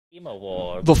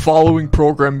The following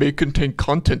program may contain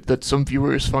content that some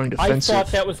viewers find offensive. I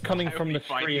thought that was coming from the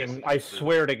stream, I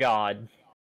swear to God.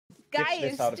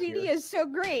 Guys, Streety is so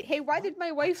great. Hey, why did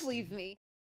my wife leave me?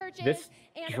 This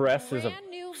dress is a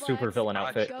super villain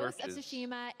outfit. Ghost of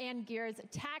Tsushima and Gears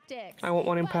Tactics. I want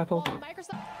one in purple.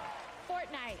 Microsoft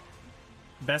Fortnite.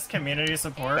 Best community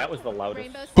support. That was the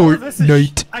loudest.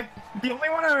 Fortnite. The only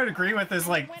one I would agree with is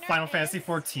like Final Fantasy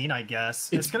 14, I guess.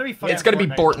 It's gonna be fun. It's gonna be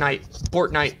Fortnite.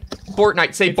 Fortnite.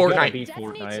 Fortnite. Say Fortnite.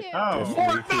 Fortnite. Oh.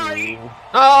 Fortnite!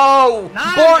 Oh!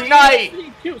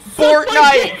 Fortnite!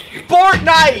 Fortnite!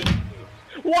 Fortnite!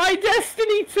 Why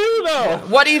Destiny 2 though?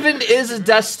 What even is a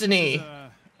Destiny?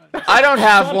 I don't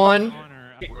have one.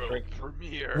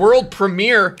 World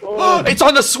premiere. It's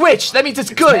on the Switch. That means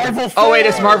it's good. Oh wait,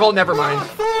 it's Marvel. Never mind.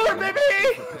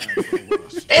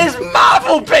 It's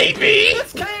Marvel, baby.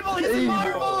 It's Cable. It's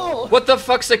Marvel. What the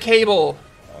fuck's a Cable?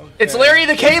 It's Larry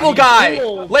the Cable Guy.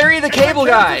 Larry the Cable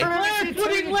Guy.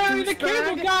 Putting Larry the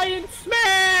Cable Guy in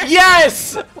Smash.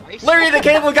 Yes. Larry the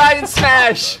Cable Guy in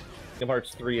Smash. Kingdom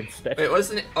Hearts 3 instead. Wait,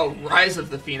 wasn't it? Oh, Rise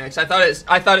of the Phoenix. I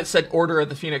thought it said Order of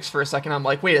the Phoenix for a second. I'm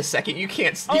like, wait a second, you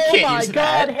can't use that. Oh my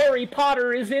God, Harry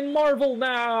Potter is in Marvel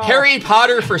now. Harry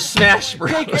Potter for Smash Bros.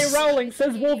 J.K. Rowling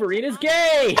says Wolverine is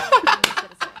gay.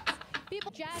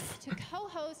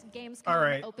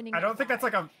 Alright, I don't think that's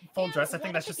like a full dress. I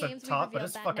think that's just a top, but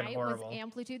it's fucking horrible.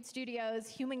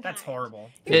 That's horrible.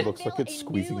 It looks like it's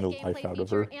squeezing the life out of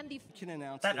her.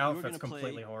 That outfit's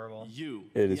completely horrible.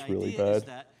 It is really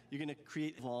bad.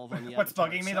 What's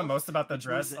bugging me the most about the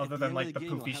dress, other than like the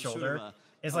poofy shoulder,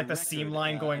 is like the seam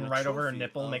line going right over her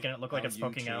nipple, making it look like it's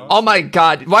poking out. Oh my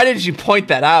God, why did you point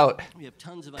that out?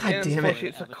 God damn it.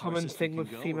 It's a common thing with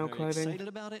female clothing.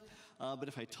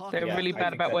 They're really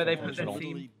bad about where they put their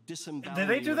seam. Did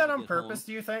they do that on purpose,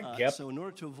 do you think? Yep. So in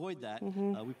order to avoid that,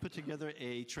 we put together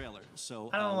a trailer. So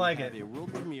I don't like it. A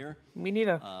world premiere. Me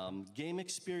neither. Game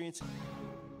experience.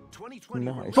 2020.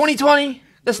 Nice. 2020.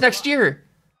 That's next year.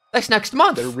 That's next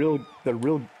month. They're real.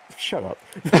 Shut up.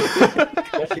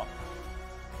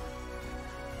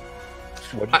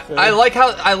 I like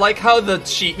how the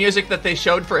sheet music that they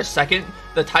showed for a second,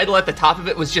 the title at the top of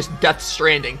it was just Death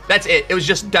Stranding. That's it. It was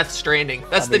just Death Stranding.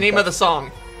 That's the name of the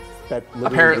song. That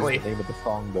apparently is the name of the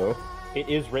song, though. It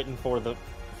is written for the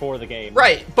game.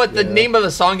 Right, but the name of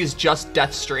the song is just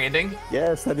Death Stranding.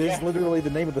 Yes, that is literally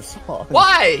the name of the song.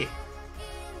 Why?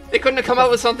 They couldn't have come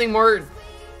up with something more.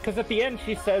 Because at the end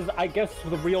she says, I guess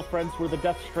the real friends were the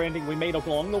Death Stranding we made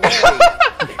along the way.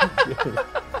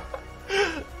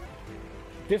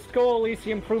 Disco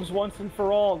Elysium proves once and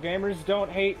for all, gamers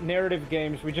don't hate narrative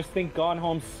games, we just think Gone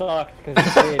Home sucked, because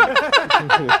it did.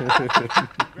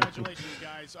 Congratulations,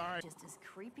 guys. All right. Just as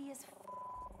creepy as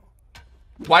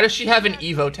Why does she have an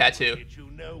Evo tattoo?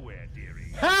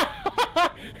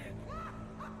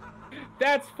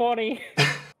 That's funny.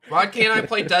 Why can't I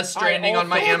play Death Stranding on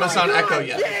my Amazon Echo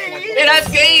yet? It has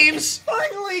games!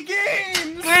 Finally,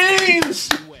 games! Games!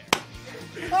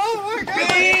 Oh my God!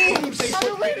 Games! I've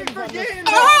been waiting for games!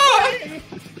 Ah!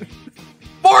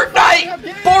 Fortnite!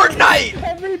 Fortnite!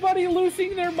 Everybody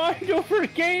losing their mind over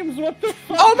games, what the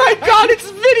fuck? Oh my God, it's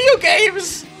video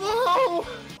games! Oh!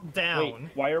 Down. Wait,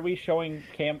 why are we showing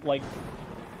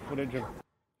footage of...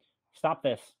 Stop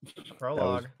this.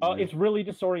 Prologue. Oh, it's really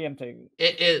disorienting.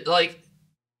 It like...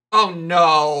 Oh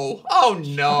no! Oh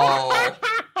no!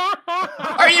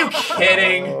 Are you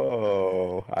kidding?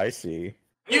 Oh, I see.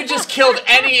 You just killed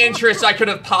any interest I could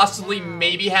have possibly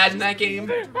maybe had in that game.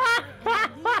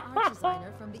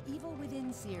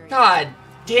 God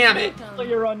damn it.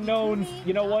 Your unknowns,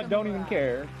 you know what? Don't even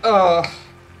care.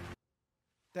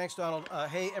 Thanks, Donald.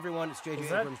 Hey, everyone, it's J.J.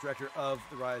 Abrams, director of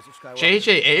The Rise of Skywalker.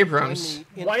 J.J. Abrams?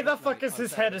 Why the fuck is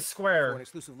his head a square? An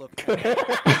exclusive look. It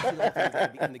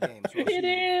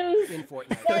is!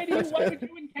 Why would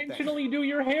you intentionally do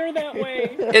your hair that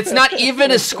way? It's not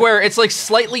even a square, it's like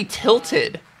slightly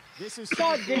tilted.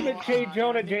 God damn it, J.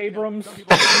 Jonah J. Abrams. I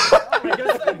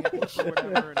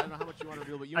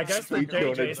guess the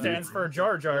JJ stands for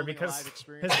Jar Jar because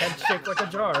his head's shaped like a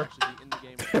jar.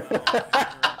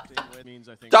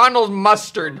 Donald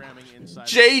Mustard.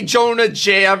 J. Jonah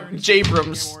J.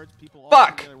 Abrams.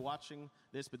 Fuck.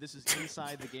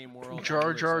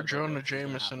 Jar Jar Jonah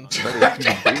Jameson.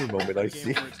 Moment, I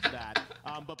see.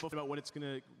 But about what it's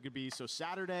gonna be. So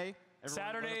Saturday,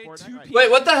 Saturday, 2 p.m. Wait,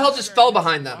 what the hell just fell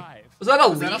behind them? Was that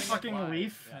a Is that a leaf? fucking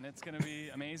leaf? And it's gonna be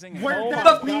amazing. Where did The-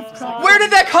 that leaf come Where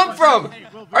did that come from?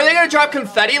 Are they gonna drop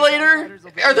confetti later?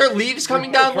 Are there leaves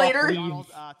coming down later?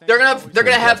 They're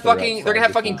gonna have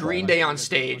fucking Green Day on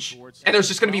stage, and there's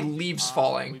just gonna be leaves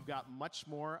falling.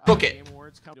 Book it.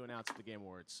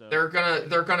 They're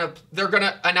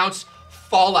gonna announce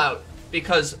Fallout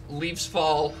because leaves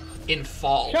fall in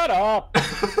fall. Shut up!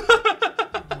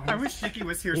 I wish Shiki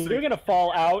was here. You're gonna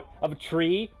fall out of a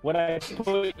tree when I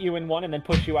put you in one and then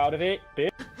push you out of it, bitch.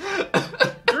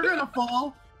 You're gonna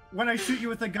fall when I shoot you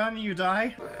with a gun and you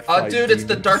die. Oh, dude, it's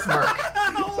the Dark Mark.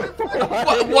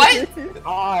 What?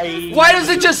 Why does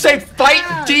it just say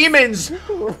fight demons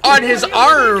on his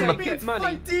arm?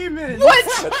 Fight demons.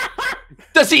 What?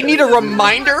 Does he need a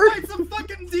reminder? Fight some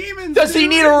fucking demons. Does he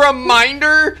need a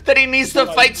reminder that he needs to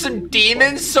fight some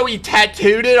demons, so he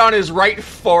tattooed it on his right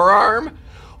forearm?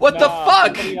 What the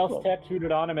fuck? Somebody else tattooed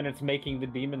it on him and it's making the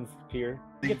demons appear.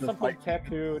 You get something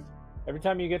tattooed. Every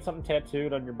time you get something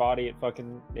tattooed on your body,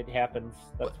 it happens.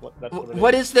 That's what it is.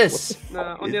 What is this?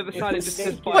 On the other side, it just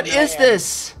says. What is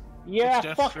this?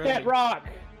 Yeah, fuck that rock.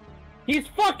 He's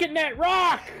fucking that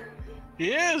rock.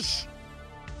 He is.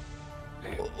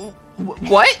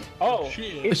 What? Oh,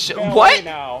 it's what?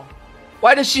 now.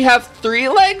 Why does she have 3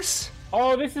 legs?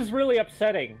 Oh, this is really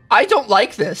upsetting. I don't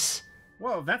like this.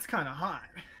 Whoa, that's kind of hot.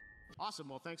 Awesome.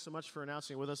 Well, thanks so much for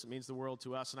announcing it with us. It means the world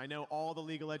to us. And I know all the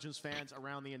League of Legends fans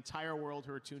around the entire world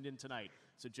who are tuned in tonight.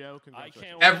 So, Joe,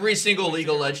 congratulations. Every single League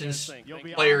of Legends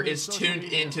player is tuned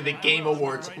into the Game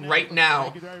Awards right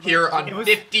now here on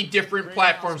 50 different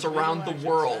platforms around the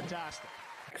world.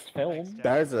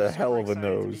 That is a hell of a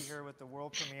nose.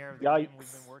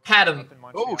 Yikes. Had him.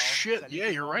 Oh shit! Yeah,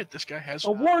 you're right. This guy has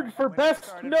award for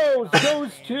best nose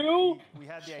goes to.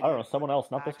 I don't know, someone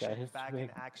else, not this guy. His too big.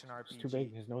 It's too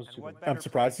big. His nose is too big. I'm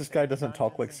surprised this guy doesn't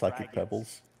talk like Psychic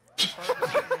Pebbles.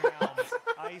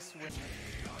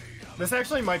 This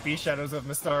actually might be Shadows of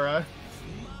Mystara.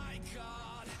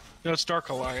 No, it's Dark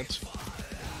Alliance.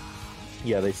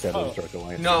 Yeah, they said it was Dark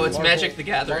Alliance. No, it's Magic the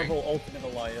Gathering. Marvel Ultimate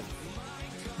Alliance.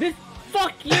 This.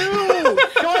 Fuck you!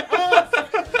 Shut up!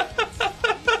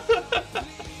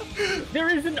 There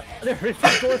is a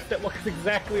dwarf that looks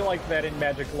exactly like that in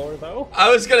Magic lore, though. I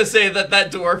was gonna say that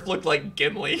dwarf looked like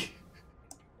Gimli.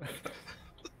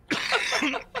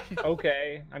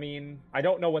 Okay, I mean, I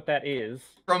don't know what that is.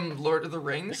 From Lord of the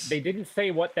Rings? They didn't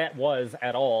say what that was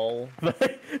at all.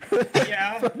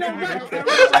 Yeah.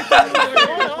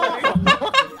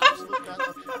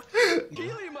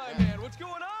 Keely, my man, what's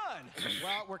going on?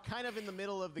 Well, we're kind of in the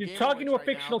middle of the You're game talking to a right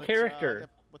fictional now, but, character.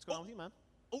 What's going on with you, man?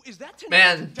 Oh, is that tonight?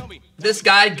 Man, Tell me, this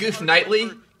guy, Goof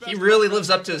Knightley, he really lives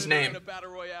up to his name.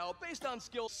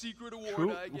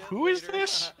 Who is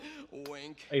this?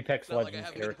 Wink. Apex Legends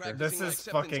character. This is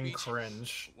fucking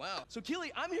cringe. Wow. So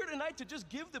Keely, I'm here tonight to just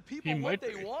give the people what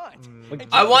they want.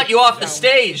 I want you off the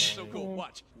stage. So cool.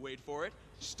 Watch. Wait for it.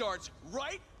 Starts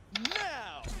right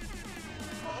now.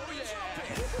 Oh yeah.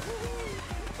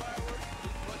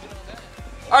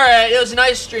 Alright, it was a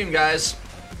nice stream, guys.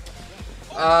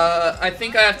 I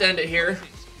think I have to end it here.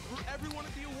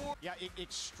 Yeah,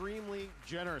 extremely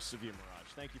generous of you,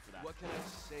 Mirage. Thank you for that. What can I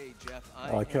say, Jeff?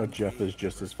 I like how Jeff is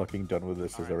just as fucking done with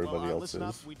this as everybody else listen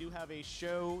is. Up. We do have a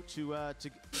show to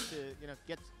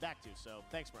get back to. So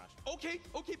thanks, Mirage. Okay,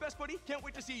 best buddy. Can't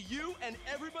wait to see you and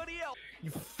everybody else.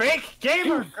 You fake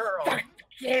gamer girl.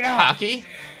 Hockey?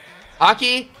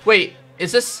 Hockey? Wait,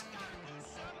 is this?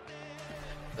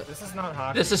 This is not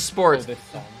hockey. This is sports.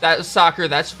 That's soccer.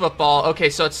 That's football. Okay,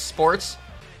 so it's sports.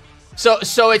 So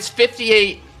it's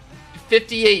 58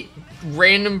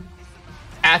 random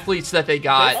athletes that they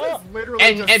got,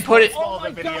 and put it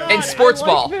in sports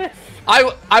ball.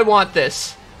 I want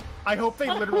this. I hope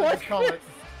they literally just call it.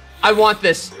 I want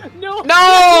this. No.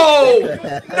 No.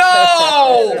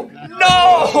 No. No.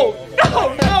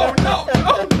 No. No. No. No.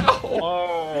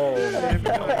 Oh.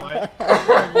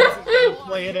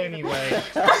 Play it anyway.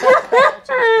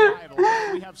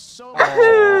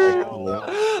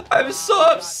 I'm so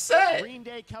upset.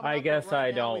 I guess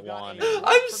I don't want it.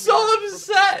 I'm so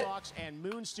upset.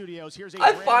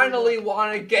 I finally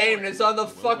want a game that's on the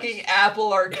fucking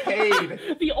Apple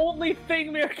Arcade. The only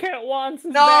thing Meerkat wants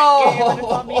is No. that game, and it's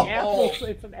on the Apple.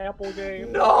 It's an Apple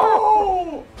game.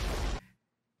 No.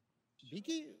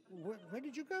 Beaky, where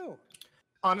did you go?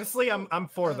 Honestly, I'm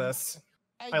for this.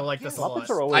 I like this a lot.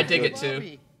 I dig it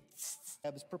too.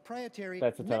 Proprietary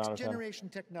That's a 10 out of 10. next generation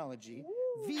technology,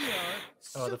 VR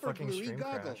Oh, the super fucking bluey stream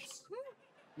goggles. crashed.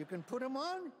 You can put them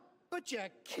on, but you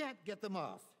can't get them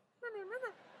off.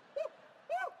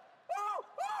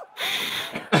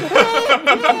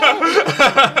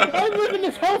 I'm living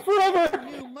this hell forever.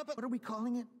 What are we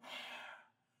calling it?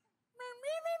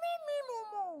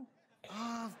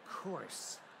 Of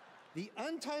course. The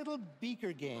Untitled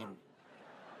Beaker Game.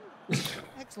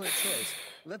 Excellent choice.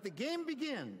 Let the game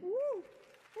begin.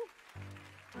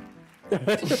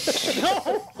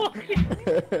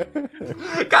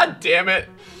 God damn it.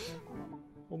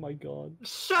 Oh my god.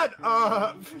 Shut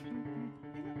up!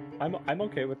 I'm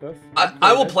okay with this.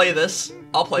 I will play this.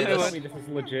 I'll play Tell this. me this is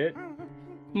legit.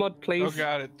 Mod, please. Oh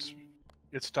god,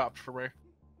 it stopped for me.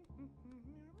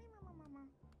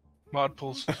 Mod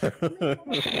pulls.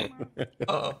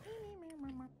 Uh-oh.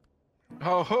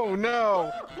 Oh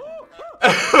no!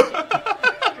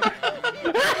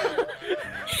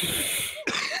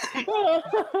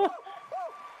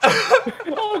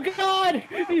 Oh god!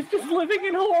 He's just living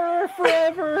in horror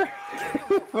forever!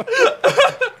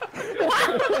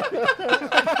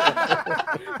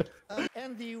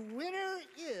 And the winner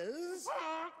is...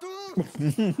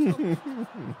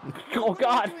 Oh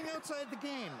god! Doing outside the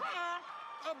game.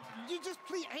 You just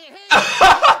please... Hey!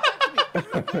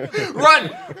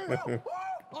 Run!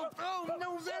 Oh,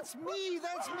 no, that's me!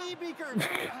 That's me, Beaker!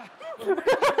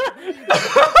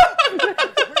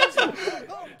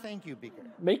 Oh, thank you, Beaker.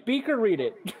 Make Beaker read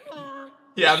it.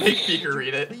 Yeah, make Beaker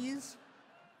read it. Please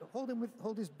hold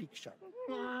his beak shut.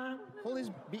 Hold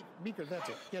his beaker. That's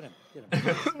it. Get him.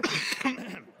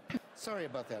 Sorry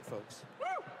about that, folks.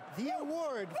 The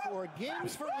award for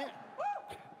games for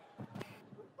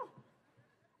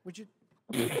would you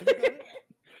got it?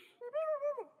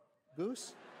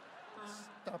 Goose?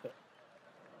 Stop it.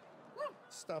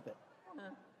 Stop it.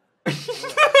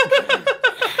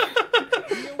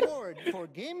 The award for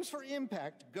Games for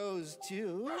Impact goes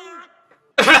to...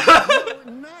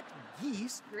 not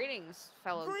geese. Greetings,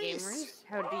 fellow gamers.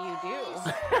 How do you do?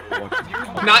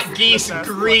 Not geese,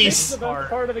 grease. This is the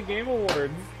best part of the Game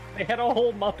Awards. They had a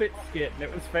whole Muppet skit, and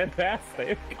it was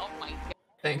fantastic. Oh my god.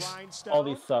 Thanks. All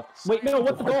these suck. Wait, no,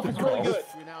 What the Golf is really good.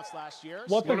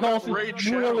 What the Golf is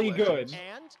really good.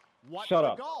 Shut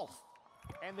up.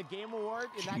 And the Game Award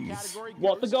in that category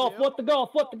What the Golf? What the Golf?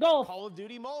 What the Golf? Call of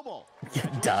Duty Mobile.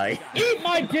 Die. Eat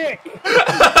my dick!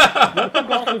 What the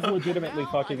Golf is legitimately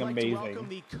fucking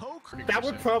amazing. That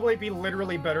would probably be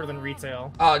literally better than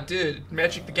retail. Oh, dude,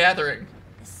 Magic the Gathering.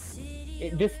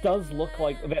 This does look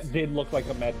like... That did look like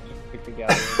a Magic the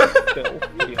Gathering, still,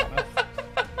 to be honest.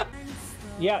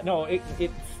 Yeah, no, it's...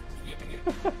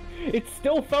 It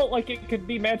still felt like it could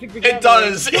be Magic the Gathering. It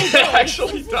does. It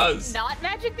actually does. Not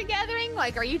Magic the Gathering?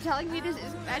 Like, are you telling me this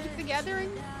is Magic the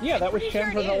Gathering? Yeah, that was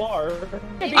Chandra Noir.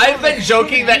 I've been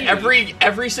joking that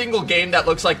every single game that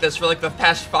looks like this for like the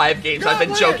past 5 games, I've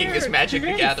been joking is Magic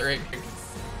the Gathering.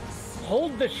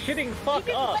 Hold the shitting fuck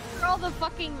up. What are all the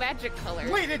fucking magic colors?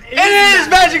 Wait, it is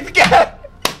Magic the Gathering!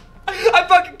 I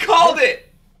fucking called it!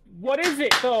 What is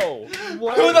it, though?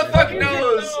 Who the fuck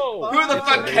knows? Who the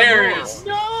fuck cares?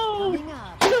 No!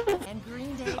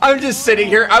 I'm just sitting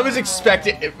here. I was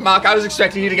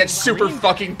expecting you to get super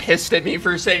fucking pissed at me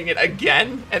for saying it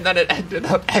again, and then it ended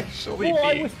up actually Well,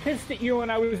 I being was pissed at you,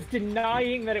 and I was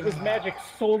denying that it was Magic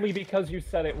solely because you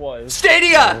said it was.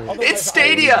 Stadia! It's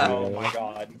Stadia! Oh my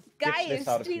god. Guys,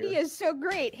 Stadia is so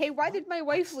great. Hey, why did my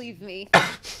wife leave me?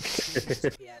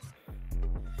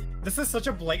 This is such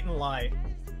a blatant lie.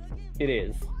 It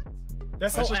is.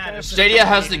 This whole ad is Stadia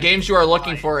has the games you are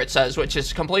looking for, it says, which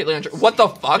is completely untrue. What the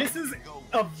fuck? This is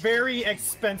a very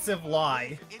expensive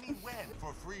lie.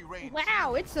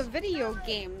 Wow, it's a video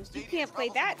game. You can't play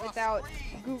that without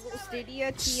Google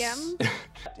Stadia TM.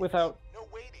 Without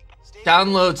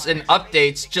Downloads and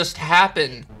updates just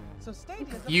happen.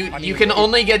 You can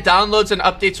only get downloads and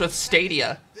updates with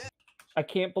Stadia. I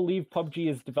can't believe PUBG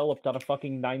is developed on a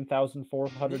fucking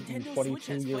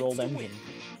 9,422-year-old engine.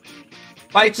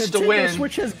 Fights to win.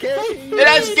 Switch has games. It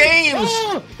has games!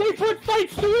 Oh, they put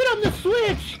Fights to Win on the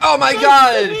Switch! Oh my Fights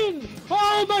god! to Win!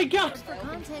 Oh my god!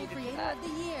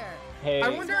 Hey. I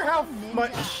wonder how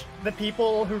much the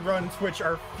people who run Twitch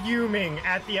are fuming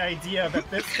at the idea that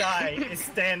this guy is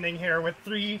standing here with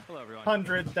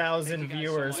 300,000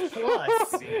 viewers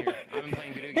plus.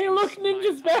 Hey, look,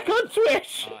 Ninja's back on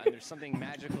Twitch! There's something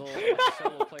magical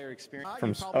solo player experience.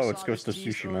 From it's Ghost of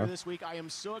Tsushima. This week, I am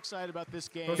so excited about this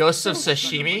game. Ghost of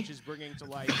Sashimi?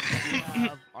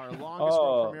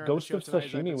 Oh, Ghost of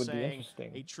Sashimi would be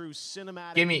interesting. A true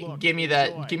cinematic Give me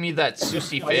that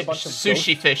sushi fish.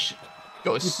 Sushi fish.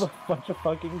 Ghost. A bunch of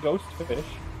fucking ghost fish.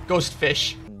 Ghost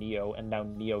fish. Neo and now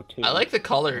Neo 2. I like the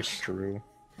colors. True.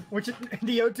 Which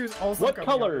Neo 2 is also what coming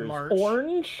out in colors? March.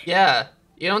 Orange? Yeah.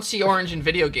 You don't see orange in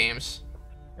video games.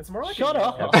 It's more like Shut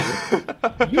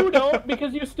up! You don't,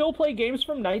 because you still play games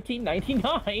from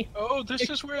 1999. Oh, this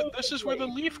is where the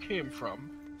leaf came from.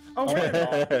 Oh,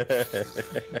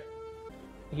 wait.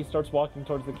 He starts walking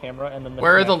towards the camera, and then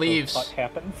Where are the smash leaves? cut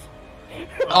happens.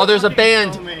 Oh, there's a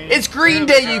band. It's Green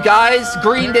Day, you guys.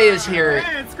 Green Day is here.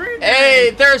 Yeah, it's Green Day. Hey,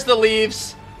 there's the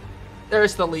leaves.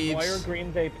 There's the leaves. Why are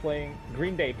Green Day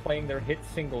playing their hit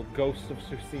single "Ghosts of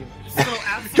Tsushima"?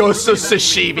 So Ghosts of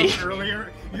absolutely, Sashimi. that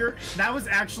earlier, that was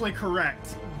actually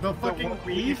correct. The fucking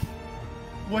leaf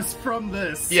was from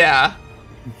this. Yeah.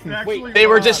 It actually They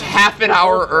were was. just half an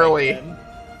hour early.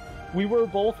 We were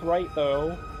both right,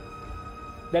 though,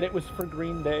 that it was for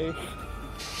Green Day.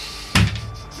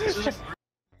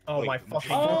 Oh my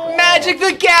fucking Magic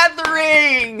the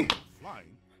Gathering!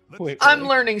 Wait, I'm really?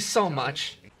 learning so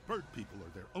much. Bird people are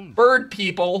their own. Bird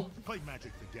people. Play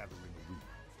Magic the Gathering Arena.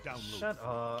 Download. Shut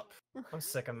up. I'm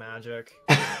sick of magic.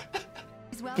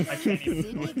 I can't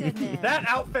even. That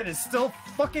outfit is still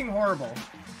fucking horrible.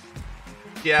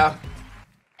 Yeah.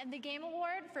 And the game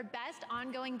award for best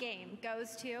ongoing game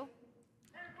goes to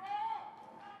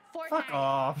Fuck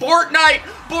off. Fortnite!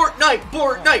 Fortnite!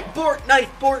 Fortnite! Fortnite!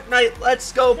 Fortnite!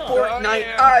 Let's go, Fortnite!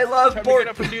 yeah. I love Time to get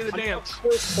up and Fortnite! do the dance. Of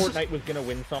course Fortnite was gonna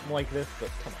win something like this, but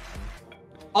come on.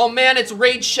 Oh man, it's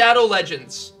Raid Shadow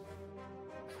Legends.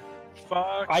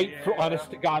 Fuck I, for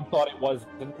honest to God, thought it was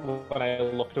when I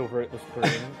looked over at the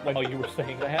screen while you were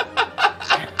saying that.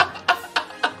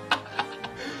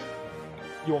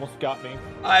 You almost got me.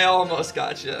 I almost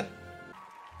gotcha.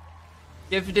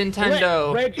 Give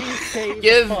Nintendo. Reggie save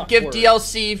Give password.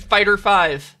 DLC Fighter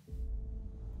 5.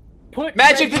 Put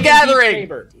Magic Reggie the Gathering. in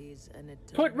Saber.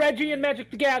 Put Reggie in Magic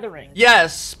the Gathering.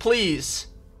 Yes, please.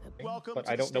 But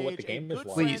I don't know what the game is like.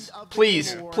 Please,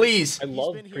 please, please. I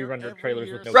love pre-rendered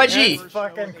trailers with no Reggie!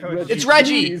 gameplay. It's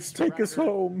Reggie! Please take us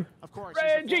home.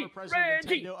 Reggie!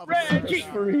 Reggie! Reggie!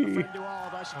 Free.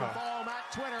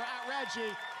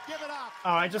 Oh,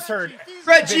 I just heard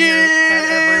Reggie!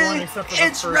 everyone except for the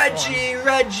It's first Reggie! one.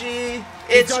 Reggie! He's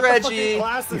It's got the fucking Reggie!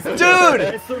 glasses on. Dude!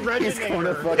 It's the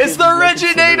Reginator. It's the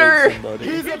Reginator!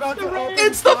 He's about to open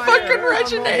It's the fire fucking on the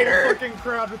whole Reginator! fucking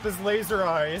crowd with his laser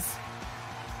eyes.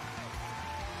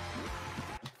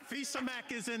 Fisa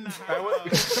Mac is in the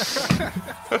house.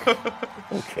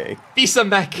 Okay. Fisa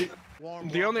Mech.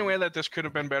 The only way that this could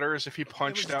have been better is if he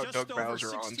punched out Doug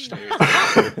Bowser on stage.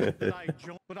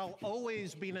 But I'll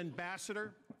always be an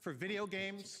ambassador for video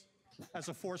games as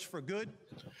a force for good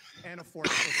and a force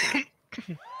for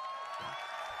good.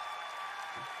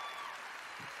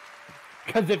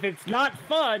 Because if it's not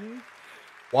fun,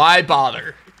 Why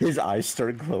bother? His eyes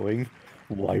start glowing.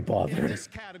 Why bother?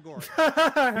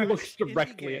 he looks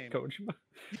directly at Kojima.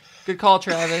 Good call,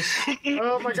 Travis.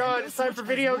 Oh my god, it's time for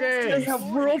video games! They have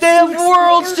worlds, They have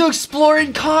worlds to explore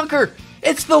and conquer!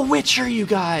 It's The Witcher, you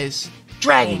guys!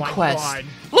 Dragon Oh my Quest! God.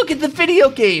 Look at the video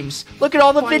games! Look at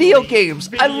all the video games!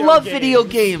 I video love games. video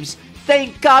games!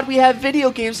 Thank God we have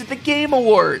video games at the Game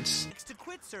Awards! To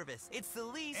quit service, it's the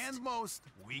least and most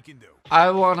we can do. I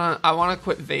wanna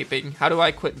quit vaping. How do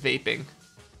I quit vaping?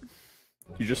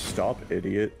 You just stop,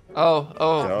 idiot. Oh,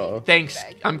 Duh. thanks.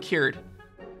 I'm cured.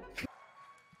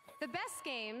 The best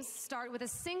games start with a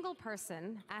single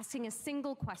person asking a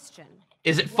single question.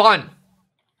 Is it fun?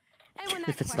 And when that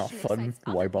If it's not question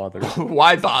fun, why bother?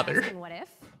 Why bother? asking what if,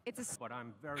 it's a But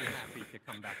I'm very happy to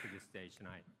come back to this stage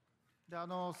tonight.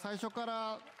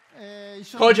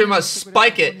 Kojima,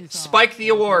 spike it. Spike the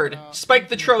award. Spike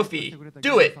the trophy.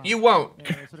 Do it. You won't.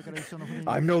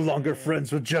 I'm no longer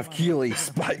friends with Jeff Keighley.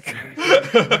 Spike.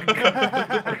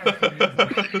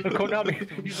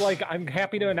 Konami, he's like, I'm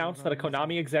happy to announce that a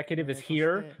Konami executive is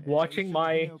here watching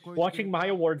my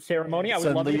award ceremony. I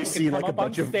would love Suddenly if you you see could like come a up on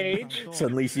bunch of stage.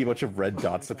 suddenly you see a bunch of red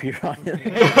dots appear on it.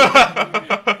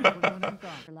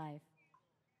 Life.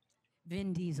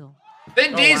 Vin Diesel.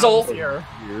 Vin Oh, Diesel. wow, he's here.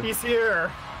 He's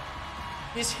here.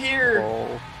 He's here.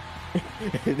 Oh.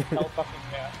 Hell fucking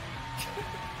yeah.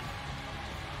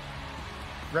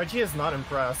 Reggie is not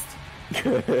impressed.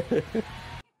 Literally,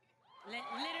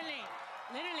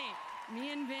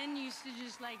 me and Vin used to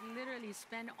just like literally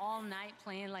spend all night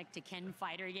playing like Tekken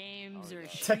fighter games or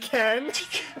Tekken?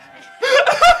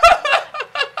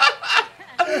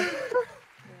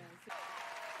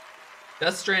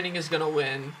 Death Stranding is gonna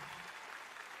win.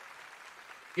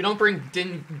 You don't bring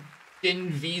Din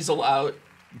Diesel out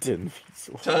Din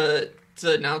Diesel. to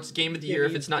announce Game of the Year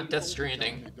if it's not Death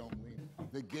Stranding.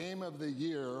 The Game of the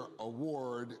Year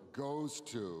award goes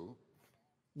to...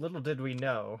 Little did we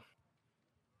know.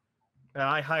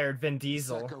 I hired Vin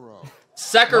Diesel.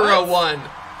 Sekiro won.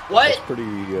 What? That's pretty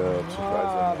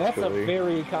surprising. That's a actually.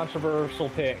 very controversial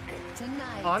pick.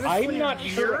 Honestly, I'm not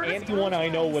sure anyone I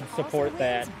know would support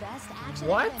that.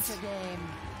 What?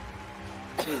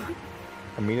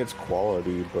 I mean, it's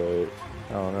quality, but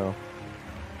I don't know.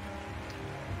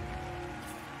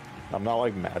 I'm not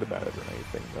like mad about it or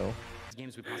anything, though.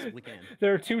 Games we possibly can.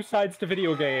 There are two sides to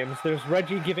video games. There's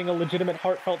Reggie giving a legitimate,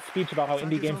 heartfelt speech about how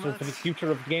indie games are the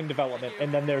future of game development,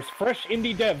 and then there's fresh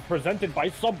indie dev presented by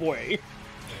Subway.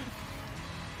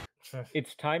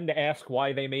 It's time to ask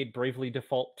why they made Bravely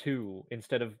Default 2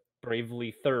 instead of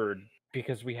Bravely 3rd,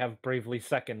 because we have Bravely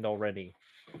 2nd already.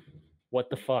 What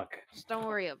the fuck? Just don't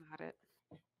worry about it.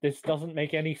 This doesn't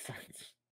make any sense.